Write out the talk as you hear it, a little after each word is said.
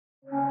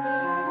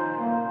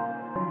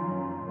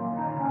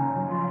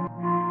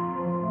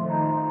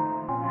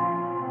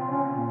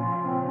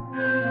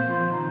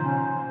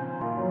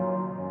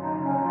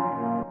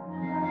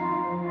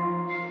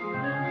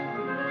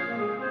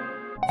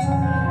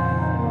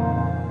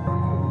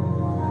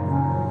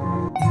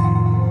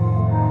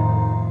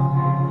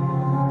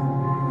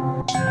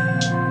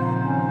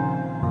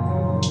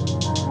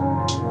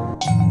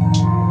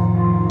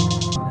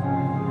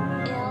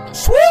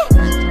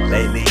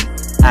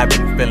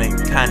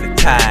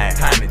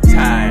kinda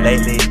tired.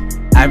 Lately,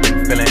 I've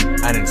been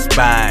feeling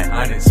uninspired.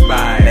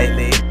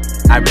 Lately,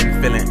 I've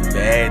been feeling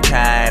very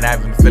tired.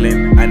 I've been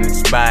feeling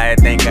uninspired.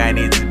 Think I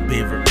need to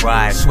be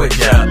required.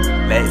 Switch up.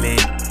 Lately,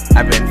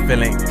 I've been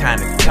feeling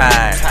kinda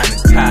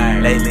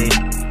tired. Lately,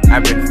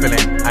 I've been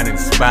feeling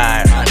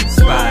uninspired.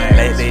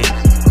 Lately,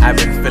 I've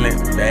been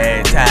feeling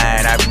very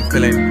tired. I've been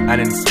feeling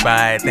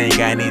uninspired. Think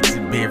I need to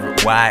be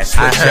rewired.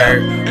 I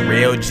heard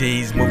real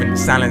G's moving in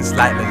silence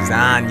like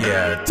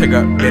lasagna. Took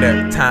a bit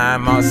of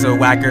time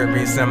also I could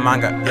read some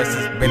manga. Yes,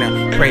 it's been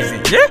a crazy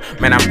year.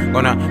 Man, I'm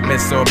gonna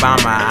miss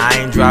Obama. I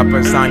ain't drop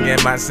a song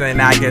in months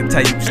and I can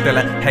tell you still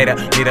a hater.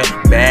 Need a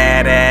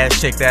badass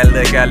chick that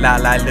look a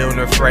lot like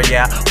Luna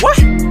Freya. What?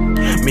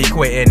 Me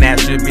quitting, that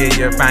should be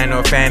your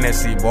final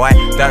fantasy, boy.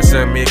 Thoughts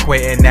of me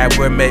quitting, that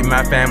would make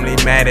my family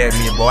mad at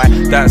me, boy.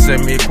 Thoughts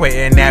of me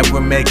quitting, that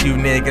would make you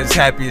niggas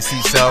happy,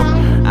 see, so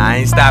I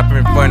ain't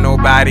stopping for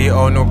nobody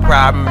or no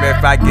problem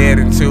if I get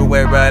into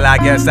it, but I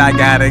guess I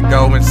gotta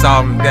go and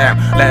solve them down.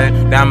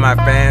 Letting down my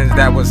fans,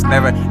 that was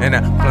never in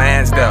the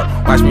plans, though.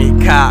 Watch me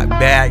cop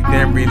back,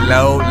 then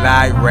reload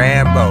like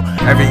Rambo.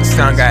 Every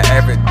song I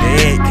ever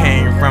did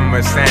came from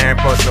a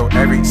sample, so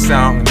every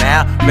song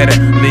now better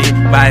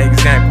lead by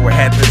example.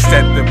 Had to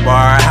set the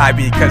bar high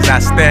because I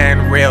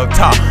stand real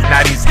tall.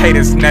 Now these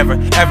haters never,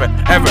 ever,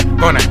 ever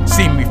gonna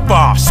see me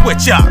fall.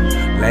 Switch up.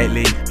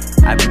 Lately,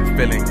 I've been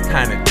feeling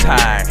kinda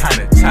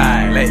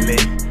tired. Lately,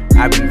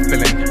 I've been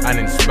feeling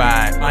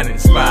uninspired.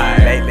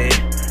 Lately,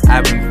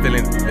 I've been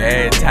feeling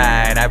very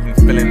tired. I've been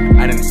feeling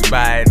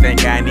uninspired.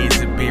 Think I need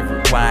to be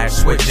rewired.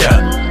 Switch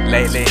up.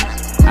 Lately,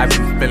 I've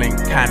been feeling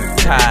kinda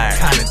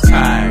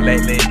tired.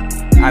 Lately,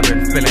 I've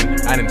been feeling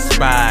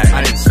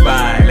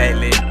uninspired.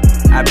 Lately,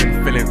 I've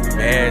been feeling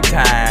very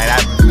tired.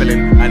 I've been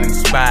feeling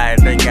uninspired.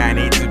 Think I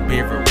need to be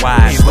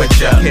rewired.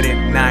 Switch up. Hit it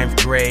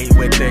 9th grade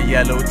with the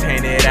yellow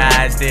tainted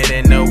eyes.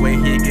 Didn't know what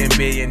he can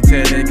be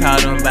until they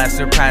caught him by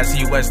surprise.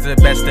 He was the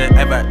best to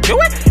ever do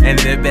it, and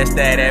the best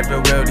that ever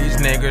will. These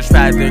niggas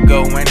tried to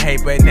go and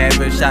hate, but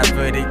never shot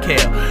for the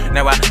kill.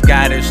 Now I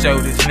gotta show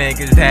these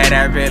niggas that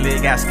I really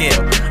got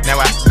skill. Now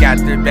I got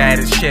the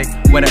baddest chick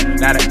with a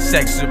lot of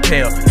sex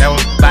appeal. Now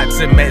I'm about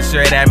to make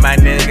sure that my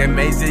nigga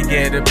Macy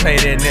get a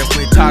plate, and if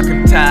we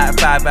talking top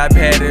 5, I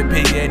better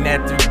be in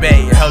that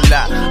debate. Hold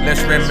up,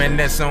 let's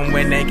reminisce on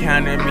when they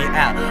counted me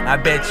out. I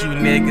bet you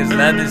niggas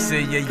love to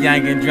see your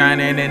youngin'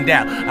 drowning in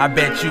doubt. I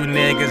bet you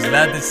niggas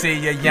love to see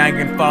your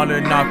youngin'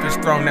 falling off his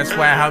throne. That's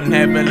why I'll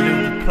never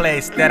leave the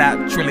place that I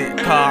truly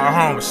call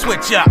home.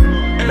 Switch up.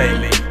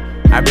 Lately,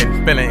 I've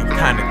been feeling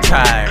kinda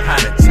tired.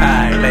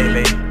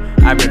 Lately,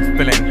 I've been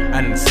feeling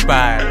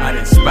uninspired.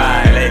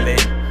 Lately,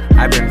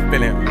 I've been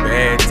feeling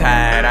very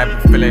tired.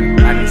 I've been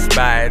feeling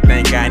uninspired.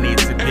 Think I need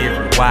to be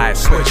rewired.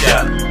 Switch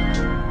up.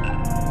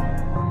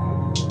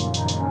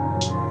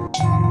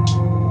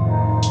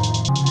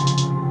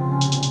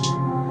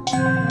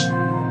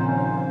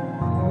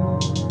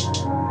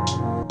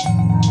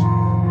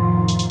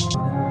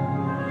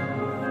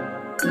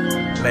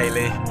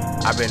 Lately,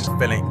 I've been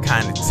feeling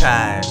kinda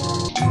tired.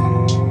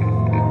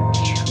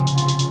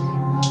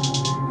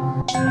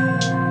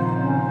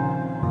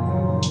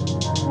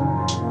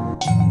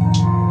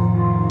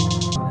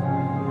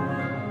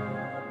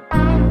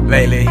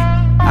 Lately,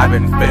 I've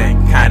been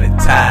feeling kinda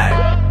tired.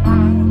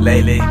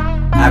 Lately,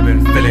 I've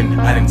been feeling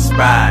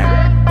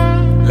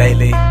uninspired.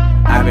 Lately,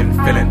 I've been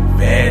feeling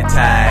very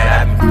tired.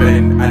 I've been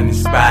feeling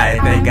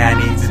uninspired. Think I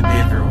need to be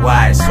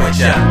rewired.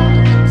 Switch up.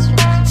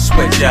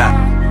 Switch up.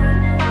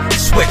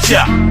 Switch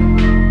up.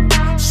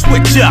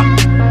 Switch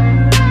up.